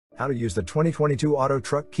How to use the 2022 Auto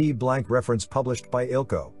Truck Key Blank reference published by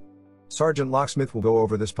Ilco. SgtLocksmith will go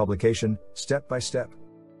over this publication, step by step.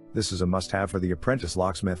 This is a must-have for the apprentice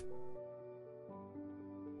locksmith.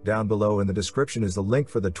 Down below in the description is the link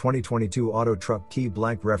for the 2022 Auto Truck Key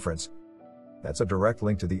Blank reference. That's a direct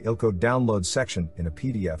link to the Ilco download section in a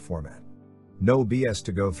PDF format. No BS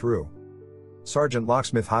to go through.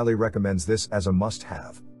 SgtLocksmith highly recommends this as a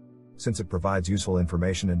must-have, since it provides useful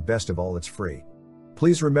information and best of all, it's free.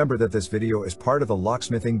 Please remember that this video is part of the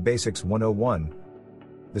Locksmithing Basics 101.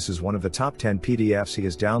 This is one of the top 10 PDFs he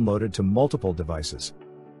has downloaded to multiple devices.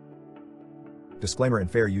 Disclaimer and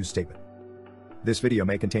fair use statement. This video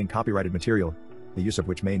may contain copyrighted material, the use of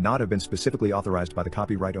which may not have been specifically authorized by the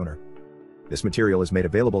copyright owner. This material is made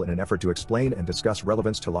available in an effort to explain and discuss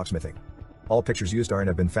relevance to locksmithing. All pictures used are and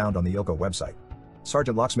have been found on the Ilco website.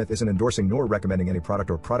 SgtLocksmith isn't endorsing nor recommending any product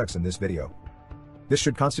or products in this video. This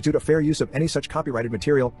should constitute a fair use of any such copyrighted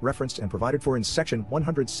material, referenced and provided for in Section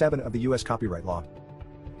 107 of the U.S. Copyright Law.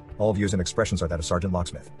 All views and expressions are that of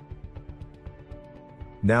SgtLocksmith.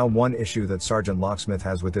 Now, one issue that SgtLocksmith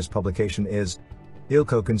has with this publication is,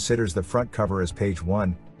 Ilco considers the front cover as page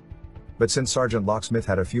 1. But since SgtLocksmith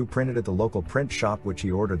had a few printed at the local print shop which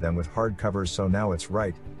he ordered them with hard covers, so now it's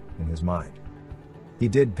right in his mind. He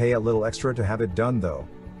did pay a little extra to have it done though,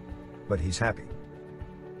 but he's happy.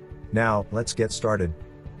 Now, let's get started.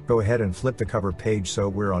 Go ahead and flip the cover page so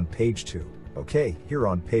we're on page 2. Okay, here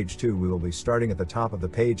on page 2 we will be starting at the top of the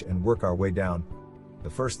page and work our way down. The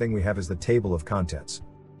first thing we have is the table of contents.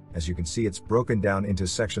 As you can see, it's broken down into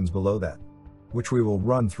sections below that, which we will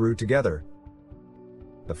run through together.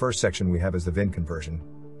 The first section we have is the Vin Conversion,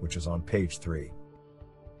 which is on page 3.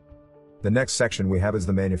 The next section we have is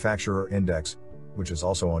the Manufacturer Index, which is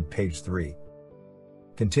also on page 3.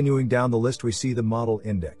 Continuing down the list we see the Model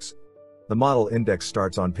Index. The Model Index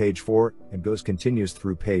starts on page 4 and continues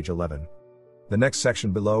through page 11. The next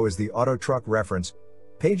section below is the Auto Truck Reference,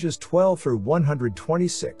 pages 12 through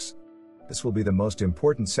 126. This will be the most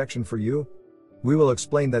important section for you. We will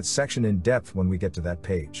explain that section in depth when we get to that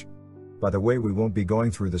page. By the way, we won't be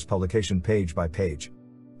going through this publication page by page.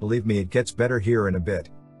 Believe me, it gets better here in a bit.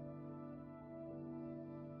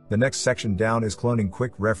 The next section down is Cloning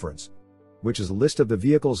Quick Reference, which is a list of the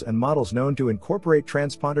vehicles and models known to incorporate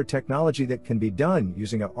transponder technology that can be done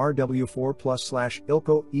using a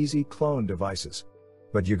RW4+/Ilco Easy Clone devices.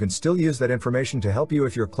 But you can still use that information to help you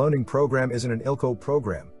if your cloning program isn't an Ilco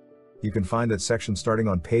program. You can find that section starting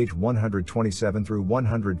on page 127 through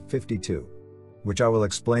 152, which I will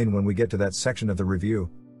explain when we get to that section of the review.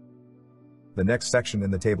 The next section in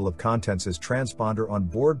the table of contents is Transponder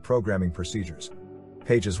Onboard Programming Procedures,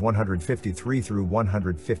 pages 153 through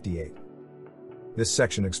 158. This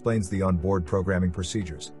section explains the onboard programming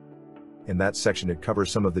procedures. In that section it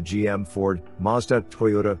covers some of the GM, Ford, Mazda,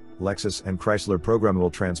 Toyota, Lexus and Chrysler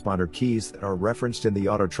programmable transponder keys that are referenced in the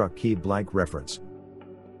Auto Truck Key Blank reference.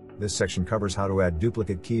 This section covers how to add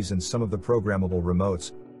duplicate keys in some of the programmable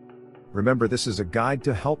remotes. Remember, this is a guide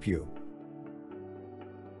to help you.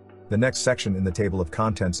 The next section in the table of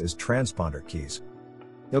contents is Transponder Keys.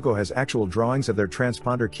 Ilco has actual drawings of their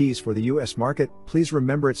transponder keys for the US market. Please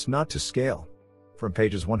remember, it's not to scale. From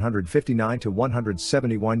pages 159 to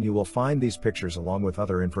 171 you will find these pictures along with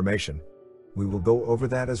other information. We will go over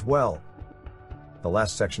that as well. The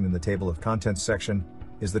last section in the table of contents section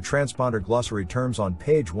is the Transponder Glossary Terms on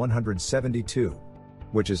page 172,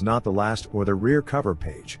 which is not the last or the rear cover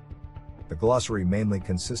page. The glossary mainly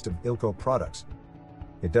consists of Ilco products.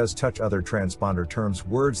 It does touch other transponder terms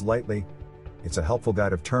words lightly. It's a helpful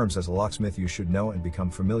guide of terms as a locksmith you should know and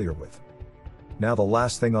become familiar with. Now, the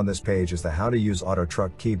last thing on this page is the How to Use Auto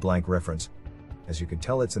Truck Key Blank reference. As you can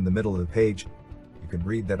tell, it's in the middle of the page. You can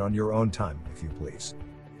read that on your own time, if you please.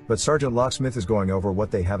 But SgtLocksmith is going over what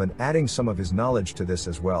they have and adding some of his knowledge to this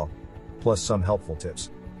as well, plus some helpful tips.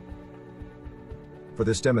 For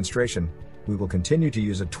this demonstration, we will continue to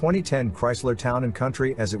use a 2010 Chrysler Town &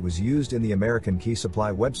 Country as it was used in the American Key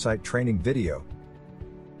Supply website training video.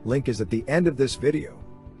 Link is at the end of this video.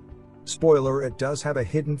 Spoiler, it does have a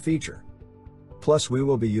hidden feature. Plus, we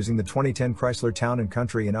will be using the 2010 Chrysler Town &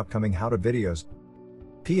 Country in upcoming how-to videos.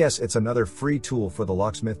 P.S. It's another free tool for the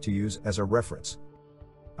locksmith to use as a reference.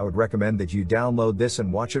 I would recommend that you download this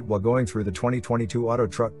and watch it while going through the 2022 Auto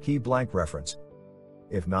Truck Key Blank reference.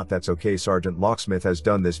 If not, that's okay. SgtLocksmith has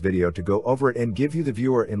done this video to go over it and give you the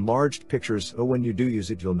viewer enlarged pictures, so when you do use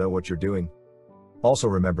it you'll know what you're doing. Also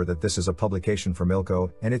remember that this is a publication from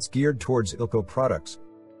Ilco and it's geared towards Ilco products.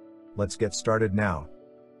 Let's get started now.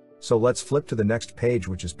 So let's flip to the next page,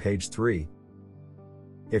 which is page 3.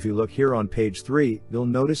 If you look here on page 3, you'll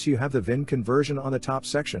notice you have the VIN conversion on the top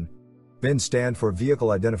section. VIN stand for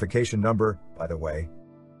Vehicle Identification Number, by the way.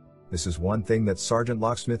 This is one thing that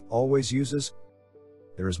SgtLocksmith always uses.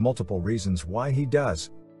 There is multiple reasons why he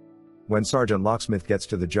does. When SgtLocksmith gets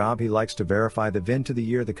to the job, he likes to verify the VIN to the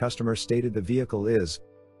year the customer stated the vehicle is.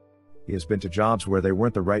 He has been to jobs where they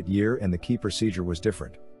weren't the right year and the key procedure was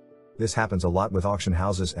different. This happens a lot with auction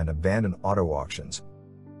houses and abandoned auto auctions.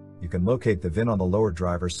 You can locate the VIN on the lower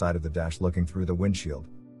driver's side of the dash looking through the windshield.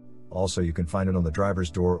 Also, you can find it on the driver's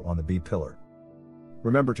door on the B pillar.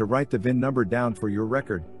 Remember to write the VIN number down for your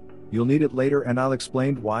record. You'll need it later, and I'll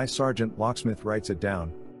explain why SgtLocksmith writes it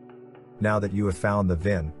down. Now that you have found the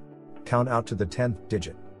VIN, count out to the 10th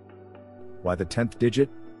digit. Why the 10th digit?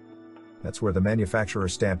 That's where the manufacturer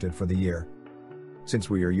stamped it for the year. Since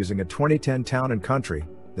we are using a 2010 Town & Country,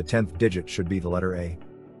 the 10th digit should be the letter A.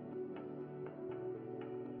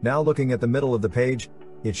 Now looking at the middle of the page,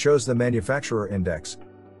 it shows the manufacturer index.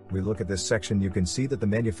 We look at this section, you can see that the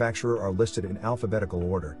manufacturer are listed in alphabetical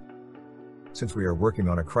order. Since we are working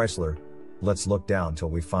on a Chrysler, let's look down till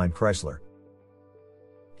we find Chrysler.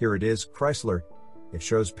 Here it is, Chrysler. It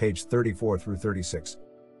shows page 34 through 36.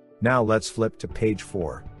 Now let's flip to page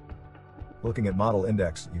 4. Looking at model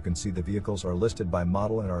index, you can see the vehicles are listed by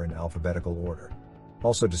model and are in alphabetical order.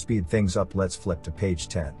 Also, to speed things up, let's flip to page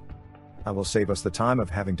 10. I will save us the time of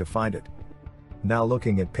having to find it. Now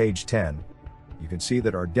looking at page 10, you can see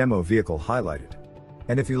that our demo vehicle highlighted.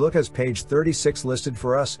 And if you look as page 36 listed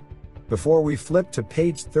for us, before we flip to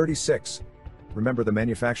page 36, remember the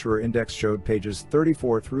manufacturer index showed pages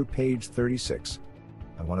 34 through page 36.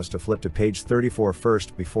 I want us to flip to page 34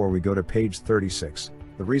 first before we go to page 36.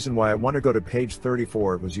 The reason why I want to go to page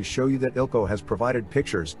 34 was to show you that Ilco has provided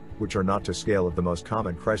pictures, which are not to scale, of the most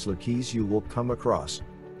common Chrysler keys you will come across.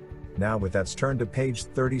 Now with that, turn to page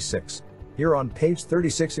 36. Here on page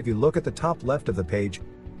 36, if you look at the top left of the page,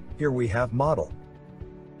 here we have model.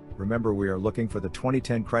 Remember, we are looking for the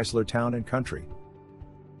 2010 Chrysler Town & Country.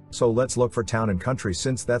 So let's look for Town & Country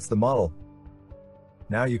since that's the model.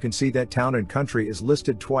 Now you can see that Town & Country is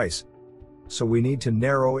listed twice. So we need to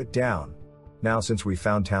narrow it down. Now since we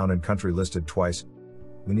found Town & Country listed twice,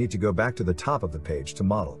 we need to go back to the top of the page to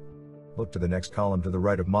model. Look to the next column to the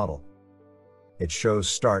right of model. It shows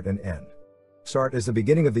start and end. Start is the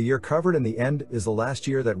beginning of the year covered and the end is the last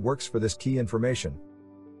year that works for this key information.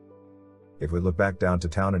 If we look back down to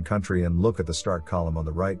Town & Country and look at the start column on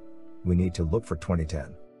the right, we need to look for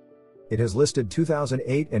 2010. It has listed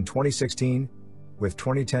 2008 and 2016, with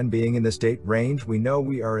 2010 being in this date range. We know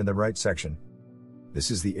we are in the right section. This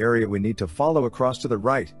is the area we need to follow across to the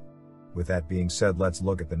right. With that being said, let's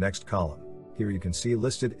look at the next column. Here you can see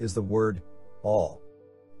listed is the word all.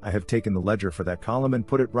 I have taken the ledger for that column and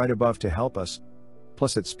put it right above to help us.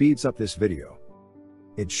 Plus it speeds up this video.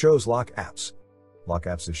 It shows lock apps. Lock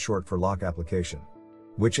apps is short for lock application,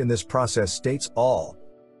 which in this process states all.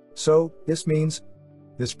 So this means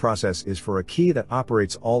this process is for a key that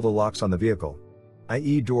operates all the locks on the vehicle,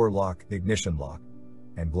 i.e. door lock, ignition lock,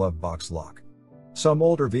 and glove box lock. Some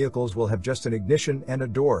older vehicles will have just an ignition and a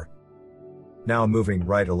door. Now moving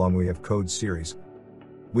right along, we have code series.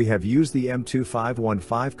 We have used the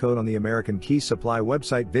M2515 code on the American Key Supply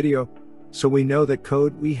website video, so we know that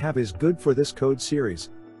code we have is good for this code series.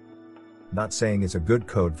 Not saying it's a good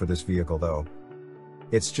code for this vehicle though.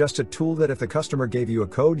 It's just a tool that if the customer gave you a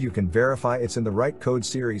code, you can verify it's in the right code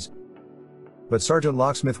series. But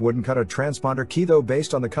SgtLocksmith wouldn't cut a transponder key though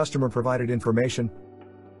based on the customer provided information.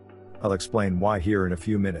 I'll explain why here in a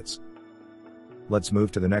few minutes. Let's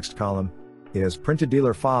move to the next column. It has printed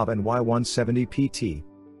dealer fob and Y170PT.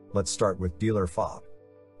 Let's start with dealer fob.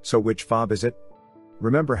 So which fob is it?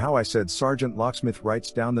 Remember how I said SgtLocksmith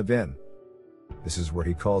writes down the VIN? This is where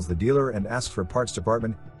he calls the dealer and asks for parts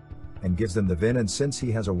department and gives them the VIN, and since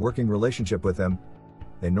he has a working relationship with them,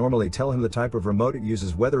 they normally tell him the type of remote it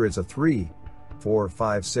uses, whether it's a 3, 4,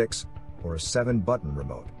 5, 6, or a 7-button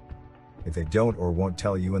remote. If they don't or won't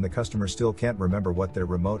tell you and the customer still can't remember what their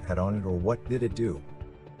remote had on it or what did it do,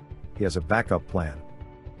 he has a backup plan.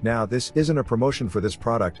 Now this isn't a promotion for this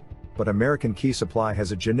product, but American Key Supply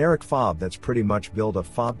has a generic fob that's pretty much build a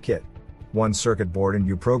fob kit. One circuit board and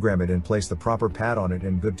you program it and place the proper pad on it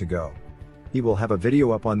and good to go. He will have a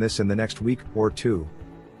video up on this in the next week or two.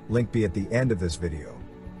 Link be at the end of this video.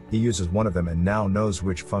 He uses one of them and now knows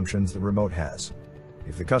which functions the remote has.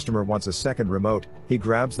 If the customer wants a second remote, he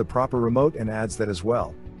grabs the proper remote and adds that as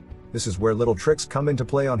well. This is where little tricks come into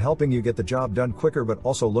play on helping you get the job done quicker but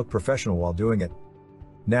also look professional while doing it.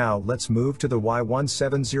 Now let's move to the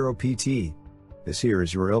Y170PT. This here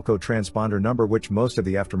is your Ilco transponder number, which most of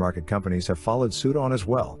the aftermarket companies have followed suit on as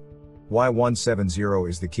well. Y170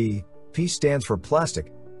 is the key, P stands for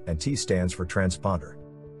plastic, and T stands for transponder.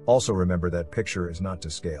 Also remember that picture is not to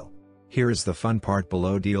scale. Here is the fun part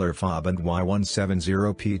below. Dealer fob and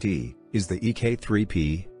Y170PT is the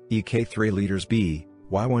EK3P, EK3 liters B,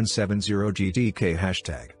 Y170GTK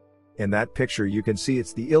hashtag. In that picture you can see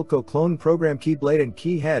it's the Ilco clone program key blade and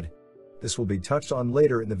key head. This will be touched on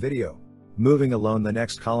later in the video. Moving along, the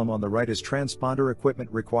next column on the right is transponder equipment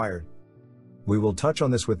required. We will touch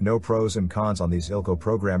on this with no pros and cons on these Ilco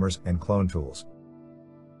programmers and clone tools.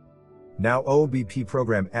 Now OBP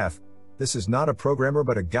Program F. This is not a programmer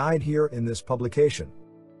but a guide here in this publication,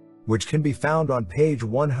 which can be found on page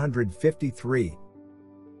 153.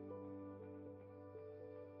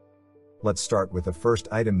 Let's start with the first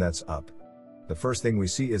item that's up. The first thing we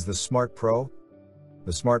see is the Smart Pro.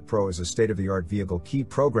 The Smart Pro is a state-of-the-art vehicle key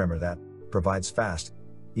programmer that provides fast,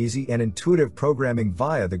 easy and intuitive programming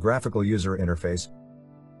via the graphical user interface.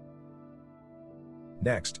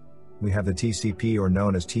 Next, we have the TCP, or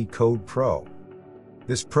known as T-Code Pro.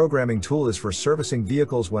 This programming tool is for servicing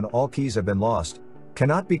vehicles when all keys have been lost,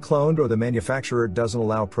 cannot be cloned, or the manufacturer doesn't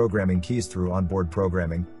allow programming keys through onboard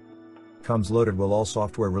programming. Comes loaded with all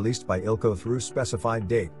software released by Ilco through specified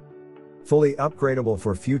date. Fully upgradable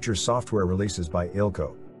for future software releases by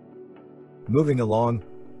Ilco. Moving along,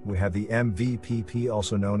 we have the MVPP,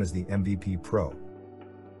 also known as the MVP Pro.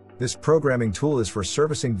 This programming tool is for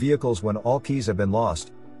servicing vehicles when all keys have been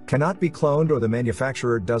lost, cannot be cloned, or the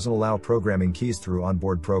manufacturer doesn't allow programming keys through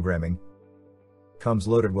onboard programming. Comes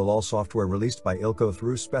loaded with all software released by Ilco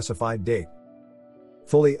through specified date.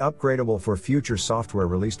 Fully upgradable for future software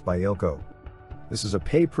released by Ilco. This is a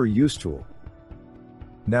pay-per-use tool.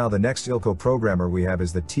 Now the next Ilco programmer we have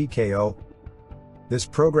is the TKO. This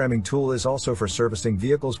programming tool is also for servicing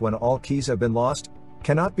vehicles when all keys have been lost,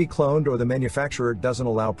 cannot be cloned, or the manufacturer doesn't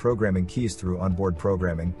allow programming keys through onboard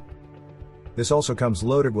programming. This also comes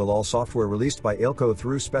loaded with all software released by Ilco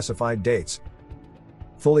through specified dates.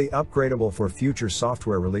 Fully upgradable for future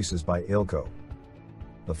software releases by Ilco.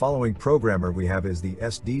 The following programmer we have is the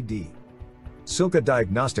SDD. Silka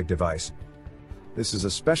Diagnostic Device. This is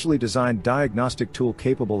a specially designed diagnostic tool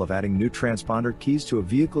capable of adding new transponder keys to a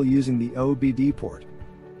vehicle using the OBD port.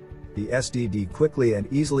 The SDD quickly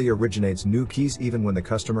and easily originates new keys even when the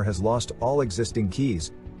customer has lost all existing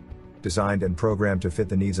keys. Designed and programmed to fit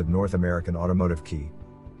the needs of North American automotive key.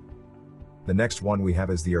 The next one we have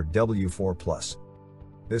is the W4 Plus.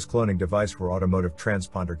 This cloning device for automotive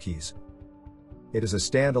transponder keys. It is a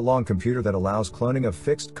stand-alone computer that allows cloning of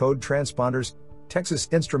fixed code transponders, Texas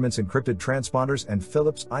Instruments encrypted transponders, and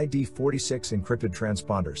Philips ID46 encrypted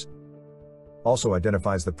transponders. Also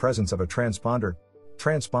identifies the presence of a transponder,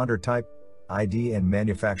 transponder type, ID and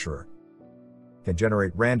manufacturer. Can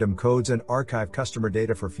generate random codes and archive customer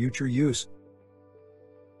data for future use.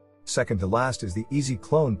 Second to last is the Easy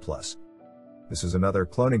Clone Plus. This is another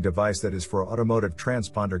cloning device that is for automotive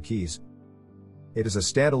transponder keys. It is a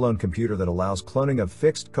standalone computer that allows cloning of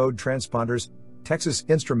fixed code transponders, Texas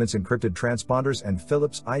Instruments encrypted transponders, and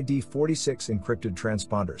Philips ID46 encrypted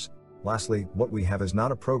transponders. Lastly, what we have is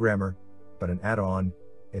not a programmer, but an add-on.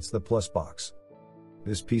 It's the Plus Box.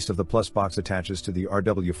 This piece of the Plus Box attaches to the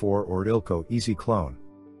RW4 or Ilco Easy Clone,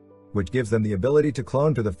 which gives them the ability to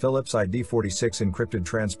clone to the Philips ID46 encrypted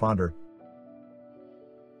transponder.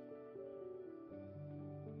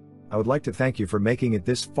 I would like to thank you for making it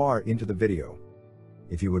this far into the video.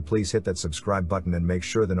 If you would please hit that subscribe button and make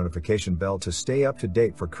sure the notification bell to stay up to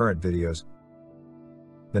date for current videos.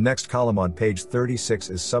 The next column on page 36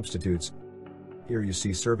 is substitutes. Here you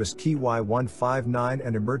see service key Y159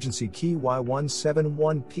 and emergency key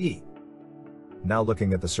Y171P. Now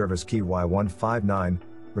looking at the service key Y159,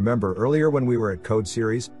 remember earlier when we were at code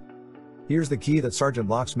series? Here's the key that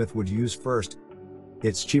SgtLocksmith would use first.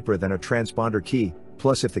 It's cheaper than a transponder key,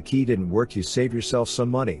 plus if the key didn't work you save yourself some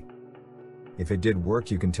money. If it did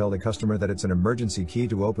work you can tell the customer that it's an emergency key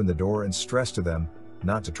to open the door and stress to them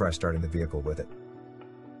not to try starting the vehicle with it.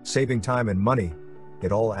 Saving time and money,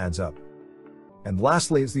 it all adds up. And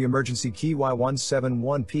lastly is the emergency key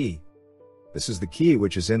Y171P. This is the key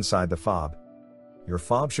which is inside the fob. Your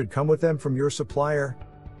fob should come with them from your supplier.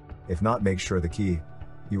 If not, make sure the key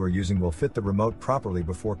you are using will fit the remote properly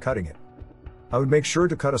before cutting it. I would make sure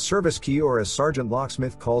to cut a service key, or as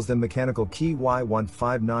SgtLocksmith calls them, mechanical key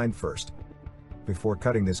Y159 first, before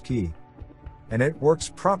cutting this key. And it works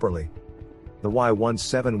properly. The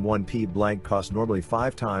Y171P blank costs normally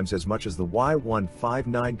 5 times as much as the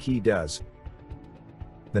Y159 key does.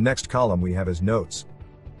 The next column we have is notes.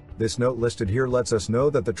 This note listed here lets us know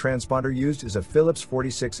that the transponder used is a Philips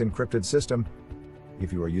 46 encrypted system.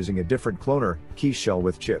 If you are using a different cloner, key shell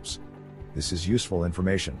with chips, this is useful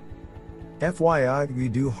information. FYI, we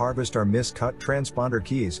do harvest our miscut transponder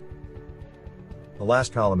keys. The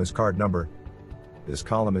last column is card number. This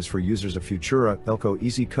column is for users of Futura, Ilco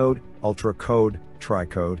Easy Code, Ultra Code,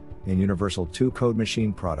 Tri-Code, and Universal 2 Code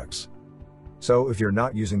machine products. So if you're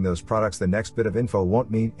not using those products, the next bit of info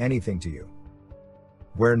won't mean anything to you.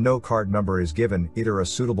 Where no card number is given, either a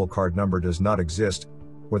suitable card number does not exist,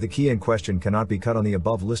 or the key in question cannot be cut on the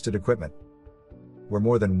above listed equipment. Where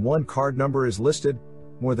more than one card number is listed,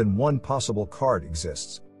 more than one possible card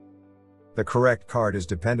exists. The correct card is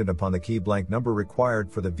dependent upon the key blank number required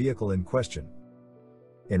for the vehicle in question.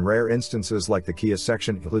 In rare instances like the Kia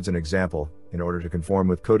section includes an example, in order to conform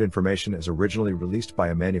with code information as originally released by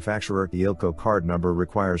a manufacturer, the Ilco card number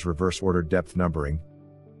requires reverse order depth numbering.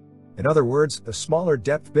 In other words, the smaller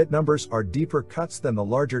depth bit numbers are deeper cuts than the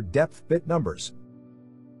larger depth bit numbers.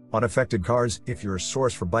 On affected cards, if your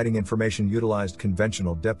source for byting information utilized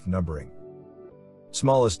conventional depth numbering,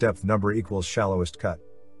 smallest depth number equals shallowest cut,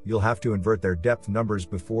 you'll have to invert their depth numbers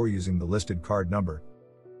before using the listed card number.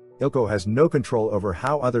 Ilco has no control over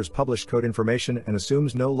how others publish code information and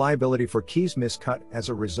assumes no liability for keys miscut as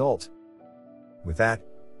a result. With that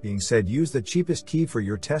being said, use the cheapest key for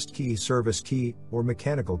your test key, service key, or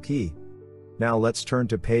mechanical key. Now let's turn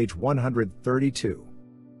to page 132.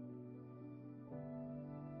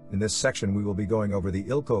 In this section we will be going over the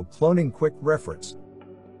Ilco cloning quick reference.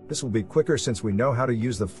 This will be quicker since we know how to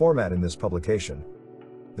use the format in this publication.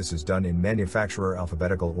 This is done in manufacturer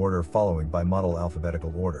alphabetical order following by model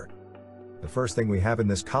alphabetical order. The first thing we have in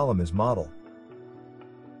this column is model.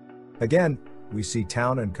 Again, we see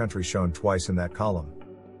town and country shown twice in that column.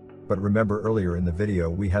 But remember earlier in the video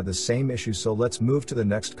we had the same issue, so let's move to the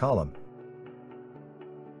next column.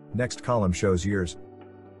 Next column shows years.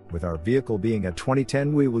 With our vehicle being a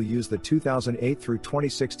 2010, we will use the 2008 through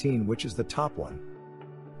 2016, which is the top one.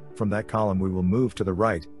 From that column we will move to the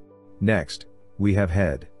right. Next, we have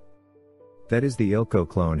head. That is the Ilco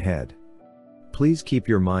clone head. Please keep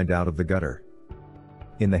your mind out of the gutter.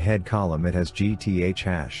 In the head column it has GTH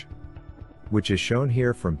hash, which is shown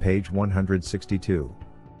here from page 162.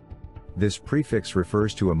 This prefix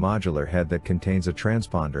refers to a modular head that contains a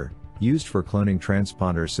transponder, used for cloning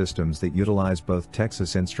transponder systems that utilize both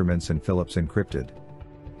Texas Instruments and Philips encrypted.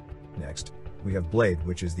 Next, we have blade,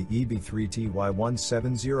 which is the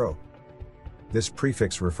EB3TY170. This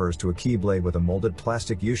prefix refers to a key blade with a molded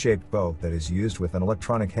plastic U-shaped bow that is used with an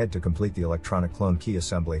electronic head to complete the electronic clone key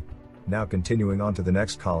assembly. Now continuing on to the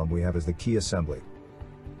next column we have is the key assembly.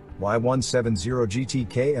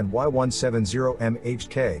 Y170GTK and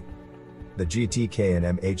Y170MHK. The GTK and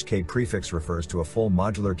MHK prefix refers to a full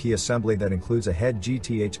modular key assembly that includes a head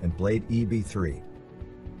GTH and blade EB3.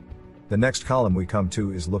 The next column we come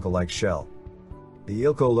to is lookalike shell. The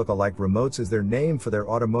Ilco lookalike remotes is their name for their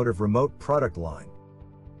automotive remote product line.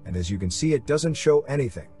 And as you can see, it doesn't show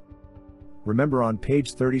anything. Remember on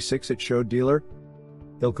page 36 it showed dealer?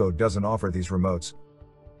 Ilco doesn't offer these remotes.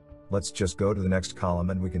 Let's just go to the next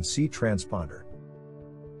column and we can see transponder.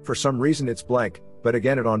 For some reason it's blank, but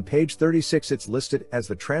again on page 36 it's listed as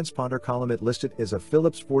the transponder column. It listed as a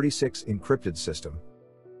Philips 46 encrypted system.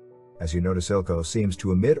 As you notice, Ilco seems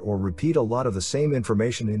to omit or repeat a lot of the same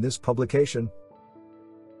information in this publication.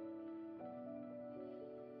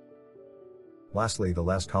 Lastly, the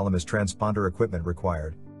last column is transponder equipment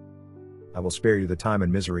required. I will spare you the time and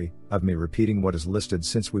misery of me repeating what is listed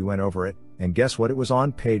since we went over it, and guess what, it was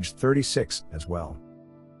on page 36 as well.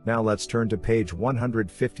 Now let's turn to page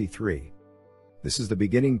 153. This is the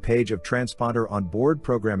beginning page of transponder on board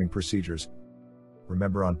programming procedures.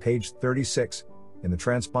 Remember on page 36, in the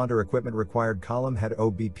transponder equipment required column had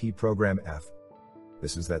OBP program F.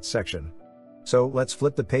 This is that section. So let's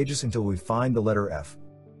flip the pages until we find the letter F.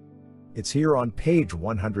 It's here on page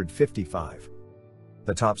 155.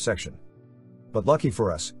 The top section. But lucky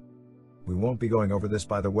for us, we won't be going over this,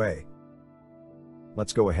 by the way.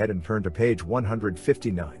 Let's go ahead and turn to page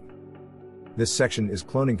 159. This section is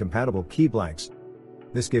cloning compatible key blanks.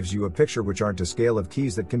 This gives you a picture which aren't to scale of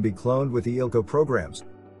keys that can be cloned with the Ilco programs.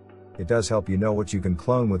 It does help you know what you can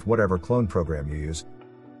clone with whatever clone program you use.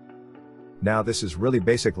 Now this is really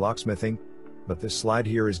basic locksmithing, but this slide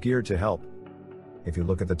here is geared to help. If you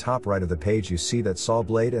look at the top right of the page, you see that saw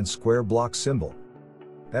blade and square block symbol.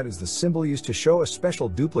 That is the symbol used to show a special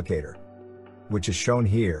duplicator, which is shown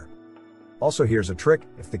here. Also, here's a trick: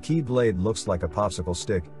 if the key blade looks like a popsicle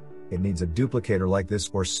stick, it needs a duplicator like this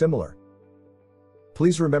or similar.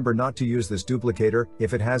 Please remember not to use this duplicator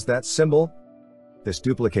if it has that symbol. This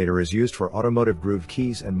duplicator is used for automotive groove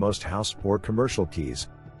keys and most house or commercial keys.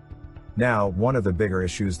 Now, one of the bigger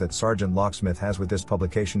issues that SgtLocksmith has with this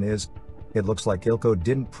publication is, it looks like Ilco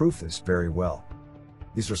didn't proof this very well.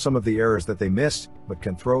 These are some of the errors that they missed, but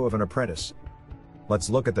can throw of an apprentice. Let's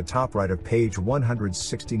look at the top right of page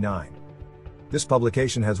 169. This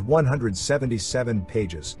publication has 177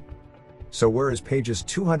 pages. So where is pages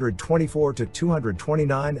 224 to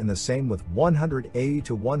 229 and the same with 180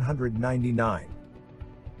 to 199?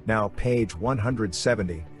 Now page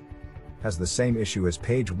 170 has the same issue as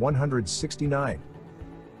page 169.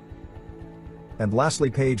 And lastly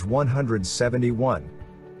page 171.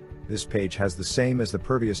 This page has the same as the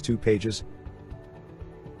previous two pages.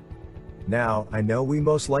 Now, I know we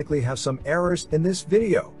most likely have some errors in this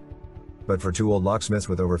video. But for two old locksmiths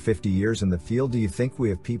with over 50 years in the field, do you think we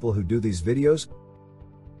have people who do these videos?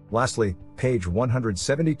 Lastly, page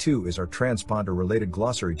 172 is our transponder-related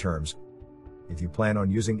glossary terms. If you plan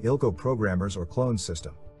on using Ilco programmers or clone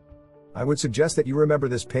system, I would suggest that you remember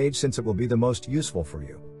this page since it will be the most useful for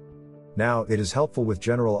you. Now, it is helpful with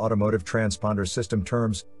general automotive transponder system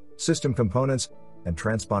terms, system components, and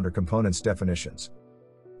transponder components definitions.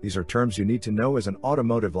 These are terms you need to know as an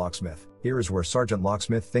automotive locksmith. Here is where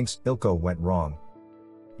SgtLocksmith thinks Ilco went wrong.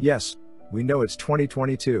 Yes, we know it's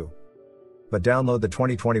 2022. But download the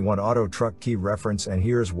 2021 Auto Truck Key Reference and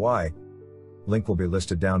here's why. Link will be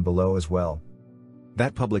listed down below as well.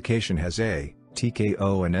 That publication has a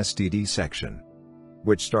TKO and STD section,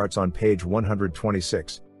 which starts on page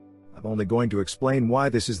 126. I'm only going to explain why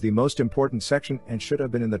this is the most important section and should have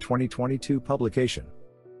been in the 2022 publication.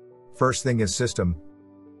 First thing is system.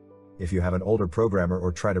 If you have an older programmer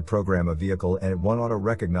or try to program a vehicle and it won't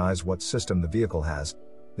auto-recognize what system the vehicle has,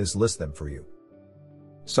 this lists them for you.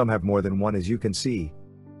 Some have more than one, as you can see.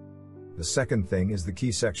 The second thing is the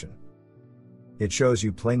key section. It shows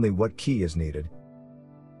you plainly what key is needed.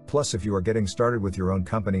 Plus, if you are getting started with your own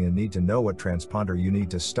company and need to know what transponder you need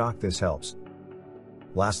to stock, this helps.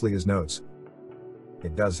 Lastly is notes.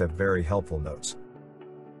 It does have very helpful notes.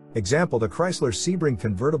 Example, the Chrysler Sebring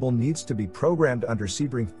convertible needs to be programmed under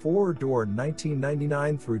Sebring 4-door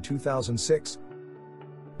 1999 through 2006.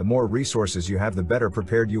 The more resources you have, the better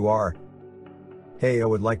prepared you are. Hey, I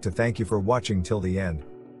would like to thank you for watching till the end.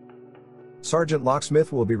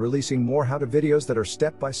 SgtLocksmith will be releasing more how-to videos that are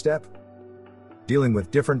step-by-step, dealing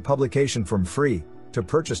with different publication from free to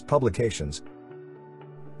purchased publications.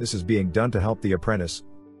 This is being done to help the apprentice.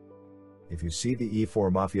 If you see the E4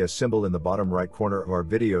 Mafia symbol in the bottom right corner of our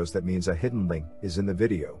videos, that means a hidden link is in the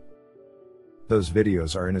video. Those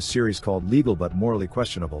videos are in a series called Legal but Morally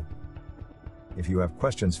Questionable. If you have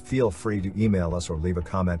questions, feel free to email us or leave a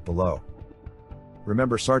comment below.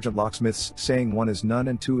 Remember SgtLocksmith's saying 1 is none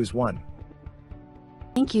and 2 is 1.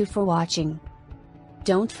 Thank you for watching.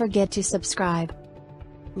 Don't forget to subscribe,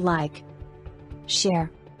 like, share,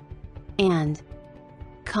 and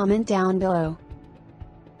comment down below.